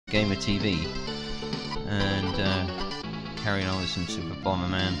Gamer TV and carrying on with some Super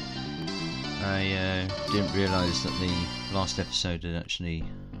Bomberman. I didn't realise that the last episode had actually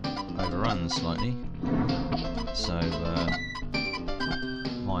overrun slightly, so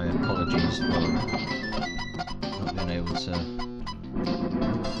my apologies for not being able to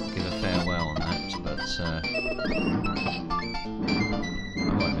give a farewell on that, but I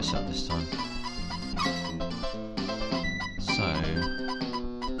won't miss up this time. So,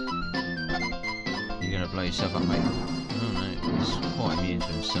 you're going to blow yourself up, mate? Oh no, he's quite immune to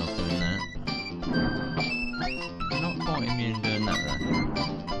himself doing that. Not quite immune to doing that though.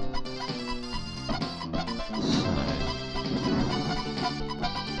 So,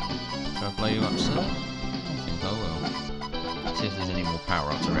 shall I blow you up, sir? I think I will. See if there's any more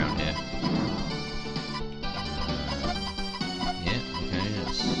power-ups around here. Yeah, okay,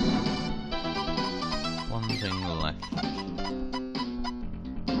 that's one thing left.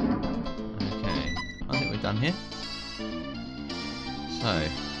 Okay, I think we're done here. So,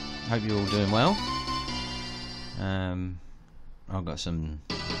 hope you're all doing well. I've got some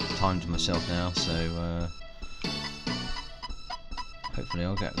time to myself now, so hopefully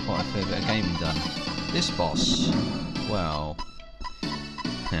I'll get quite a fair bit of gaming done. This boss, well,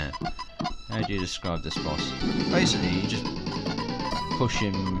 how do you describe this boss? Basically, you just push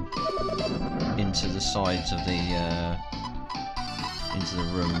him into the sides of the into the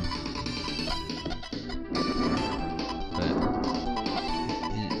room, but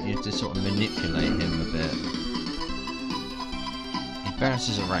you have to sort of manipulate him a bit. He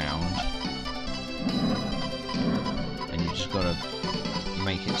bounces around, and you just got to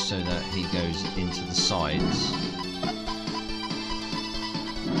make it so that he goes into the sides.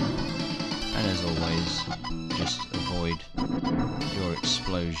 And as always, just avoid your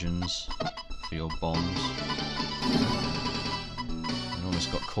explosions for your bombs. I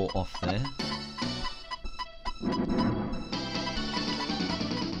almost got caught off there.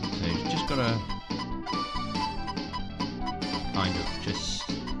 So you've just got to kind of just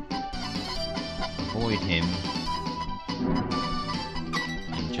avoid him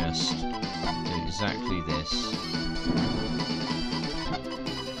and just do exactly this.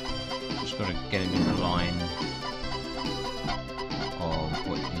 Just got to get him in the line of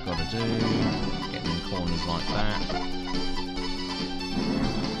what you've got to do. Get him in corners like that.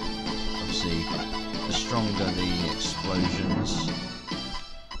 Obviously, the stronger the explosions,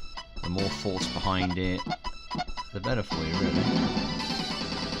 the more force behind it, the better for you, really.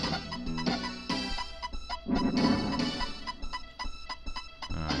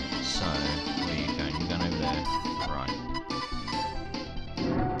 Alright, so, where are you going? You're going over there. Right.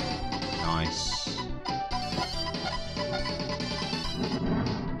 Nice.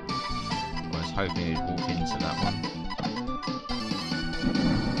 I was hoping he'd walk into that one.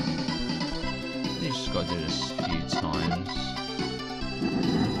 You just got to do this a few times.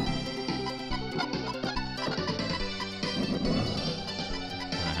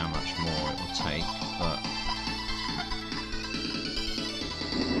 Take, but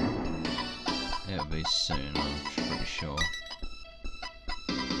it'll be soon, I'm pretty sure.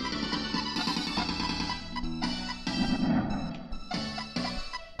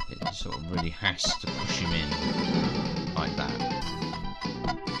 It sort of really has to push him in like that. I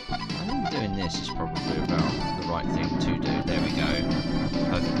think doing this is probably about the right thing to do. There we go.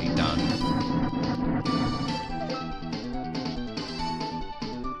 Perfectly done.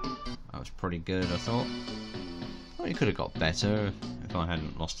 Pretty good, I thought. Well, it could have got better if I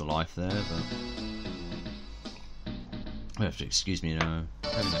hadn't lost a life there, but you have to excuse me now,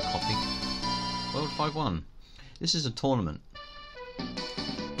 having a coffee. World 5-1. This is a tournament,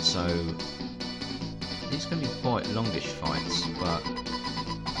 so these can be quite longish fights, but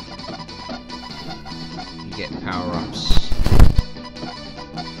you get power-ups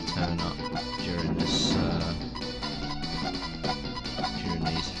turn up during this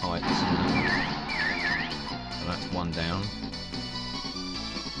these fights. So that's one down.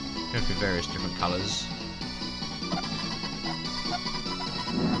 Go through various different colours.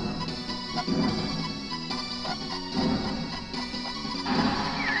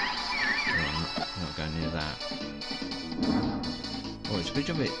 Not going near that. Oh, it's a good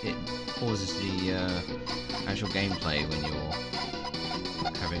job it pauses the actual gameplay when you're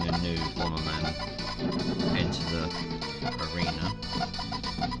having a new Bomberman enter the arena.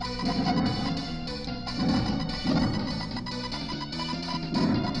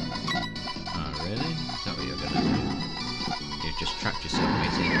 Oh, really? Is that what you're going to do? You've just trapped yourself,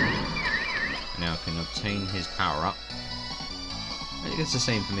 matey. Now I can obtain his power up. I think it's the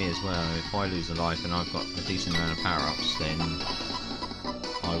same for me as well. If I lose a life and I've got a decent amount of power ups, then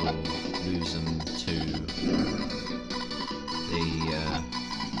I I will lose them to the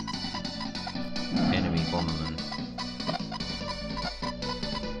enemy Bomberman.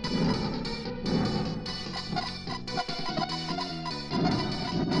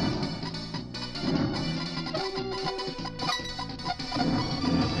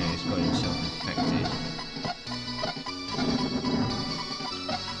 He's got himself infected.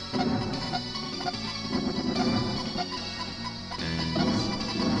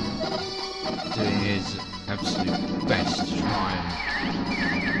 Doing his absolute best to try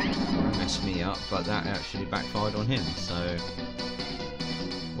and mess me up, but that actually backfired on him, so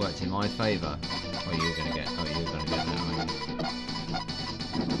worked in my favour. Oh, you're gonna get that, aren't you?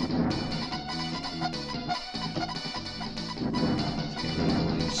 Let's get rid of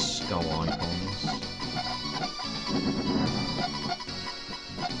all these skull icons.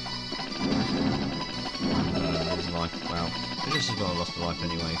 His life, well, I just as well lost a life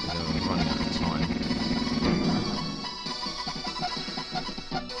anyway because I was running out of time.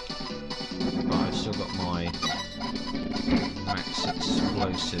 But I've still got my max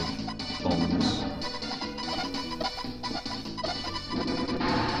explosive bombs.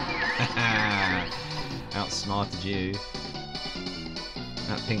 Outsmarted you.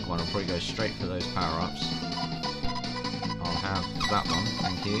 That pink one will probably go straight for those power-ups. I'll have that one,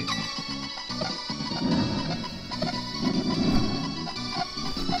 thank you.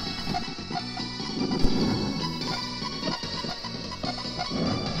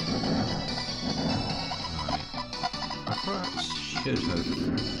 Should have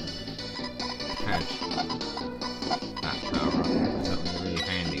had that power up, because that was a really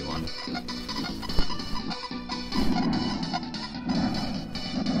handy one.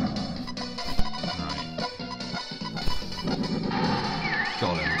 Right.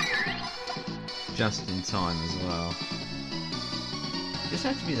 Got him. Just in time as well. Just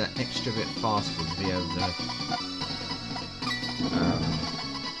had to be that extra bit faster to be able to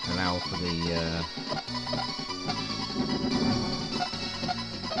allow for the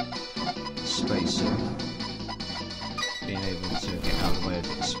space of being able to get out of the way of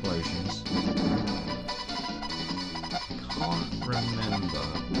explosions. I can't remember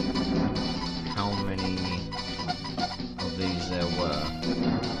how many of these there were.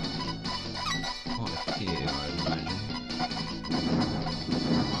 Quite a few, I imagine.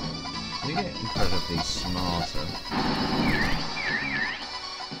 They get incredibly smarter. I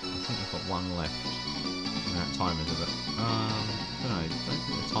think I've got one left. And that timer's a bit... I don't think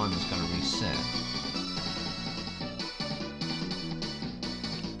the timer's going to reset.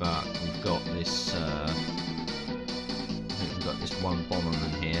 But we've got this, I think we've got this one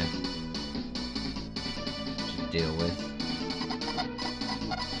Bomberman here to deal with.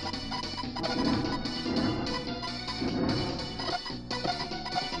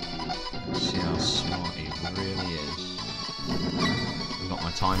 Let's see how smart he really is. We got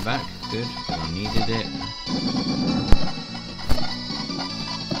my time back, good, because I needed it.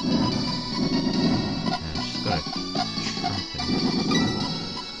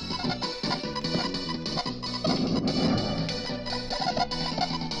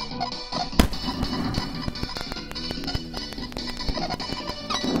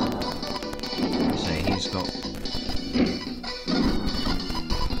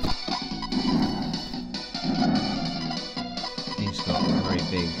 He's got a very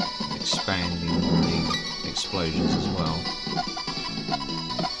big expanding the explosions as well.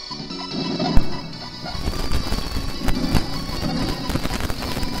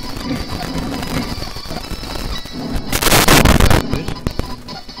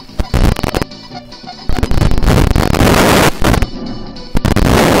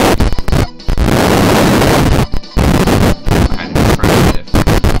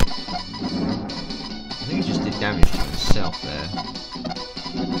 Damage to himself there.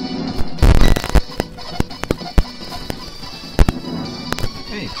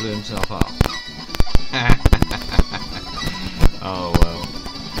 He blew himself up. Oh well,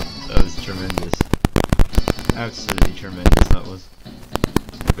 that was tremendous. Absolutely tremendous that was.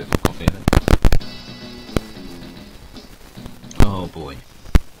 A bit of coffee in it. Oh boy.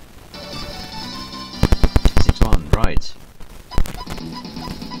 6-1, right.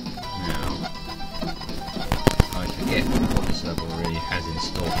 Forget what this level really has in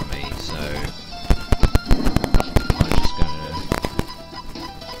store for me, so I'm just going to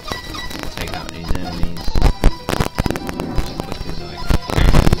take out these enemies as quick as I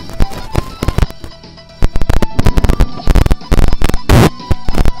can.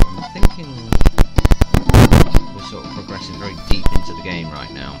 I'm thinking we're sort of progressing very deep into the game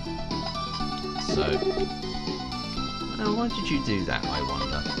right now, so Why did you do that, I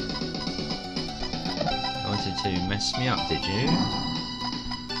wonder? You wanted to mess me up, did you?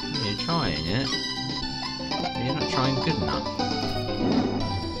 You're trying it. But you're not trying good enough.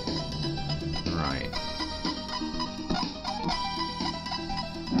 Right.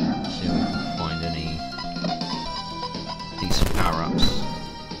 See if we can find any decent power-ups.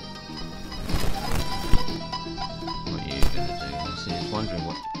 What are you gonna do? See, I was wondering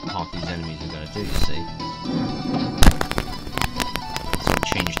what half these enemies are gonna do, you see. So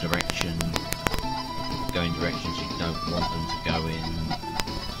change direction, go in directions you don't want them to go in.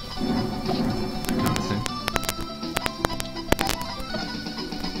 That kind of thing.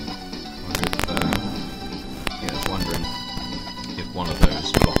 I was wondering if one of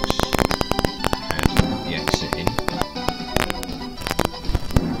those blocks had the exit in.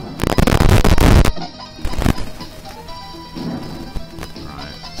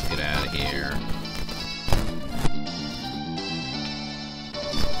 Right, let's get out of here.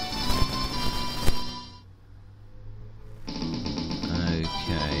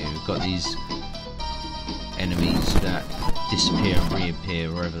 Okay, we've got these enemies that disappear and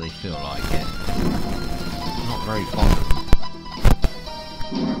reappear wherever they feel like it. I'm not very fond of them.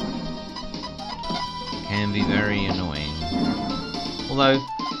 Can be very annoying. Although,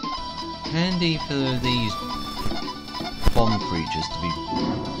 handy for these bomb creatures to be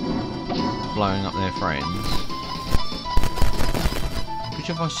blowing up their friends. Which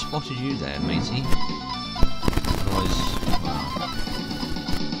have I spotted you there, matey? Otherwise, well,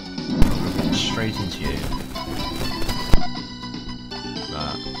 straight into you.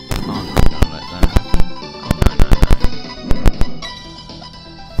 But I'm not gonna let that happen. Oh no.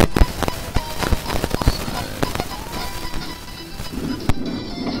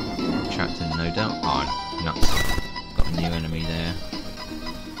 So trapped in no doubt. Oh nuts. Got a new enemy there.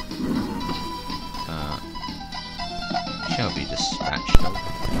 Shall be dispatched.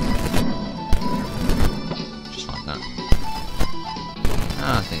 Just like that.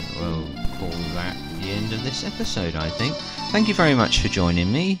 I think we'll call that the end of this episode, I think. Thank you very much for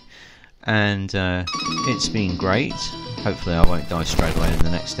joining me, and it's been great. Hopefully I won't die straight away in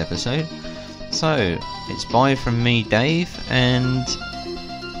the next episode. So, it's bye from me, Dave, and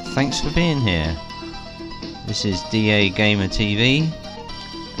thanks for being here. This is DA Gamer TV,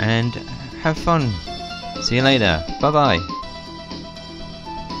 and have fun. See you later. Bye bye.